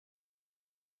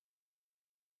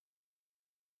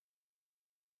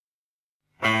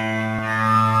Baby's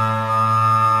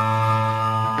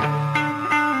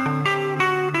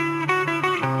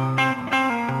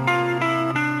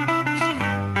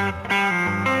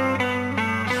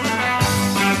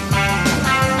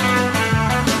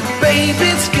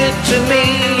good to me,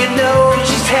 you know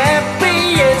she's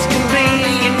happy as can be,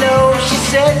 you know she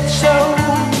said so.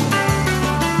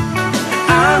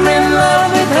 I'm in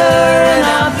love with her and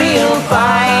I feel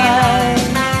fine.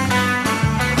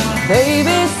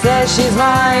 Baby says she's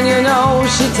mine, you know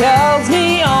she tells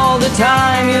me all the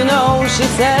time, you know she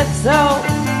said so.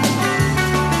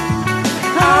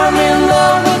 I'm in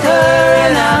love with her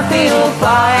and I feel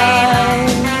fine.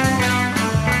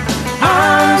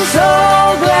 I'm so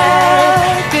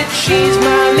glad that she's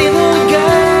my little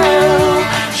girl.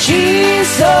 She's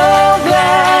so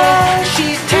glad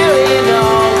she's telling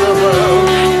all the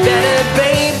world that her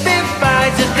baby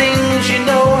buys her things, you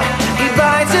know. He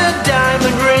buys her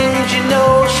diamond rings, you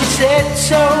know she said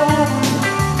so.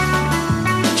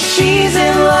 She's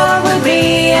in love with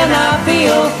me and I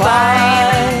feel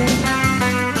fine.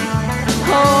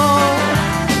 Oh.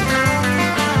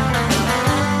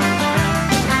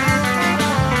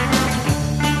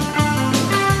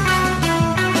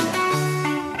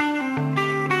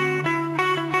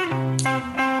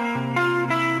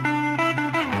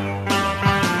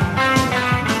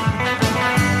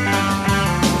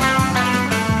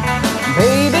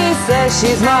 Baby says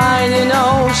she's mine, you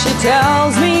know she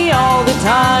tells me all the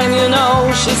time, you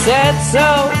know she said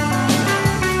so.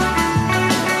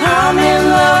 I'm in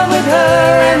love with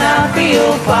her and I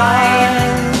feel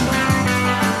fine.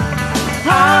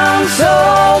 I'm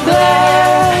so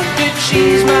glad that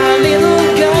she's my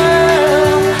little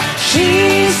girl.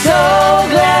 She's so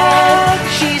glad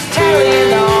she's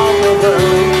telling all the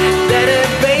world that her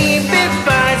baby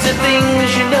buys her things,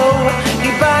 you know. He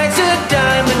buys her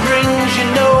diamond rings, you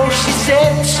know she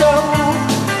said so.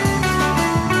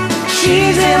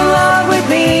 She's in love with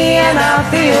me and I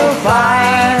feel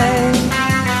fine.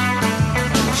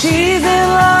 She's in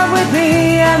love with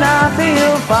me and I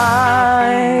feel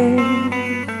fine.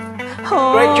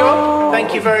 Oh. Great job.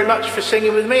 Thank you very much for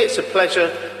singing with me. It's a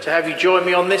pleasure to have you join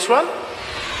me on this one.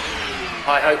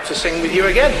 I hope to sing with you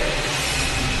again.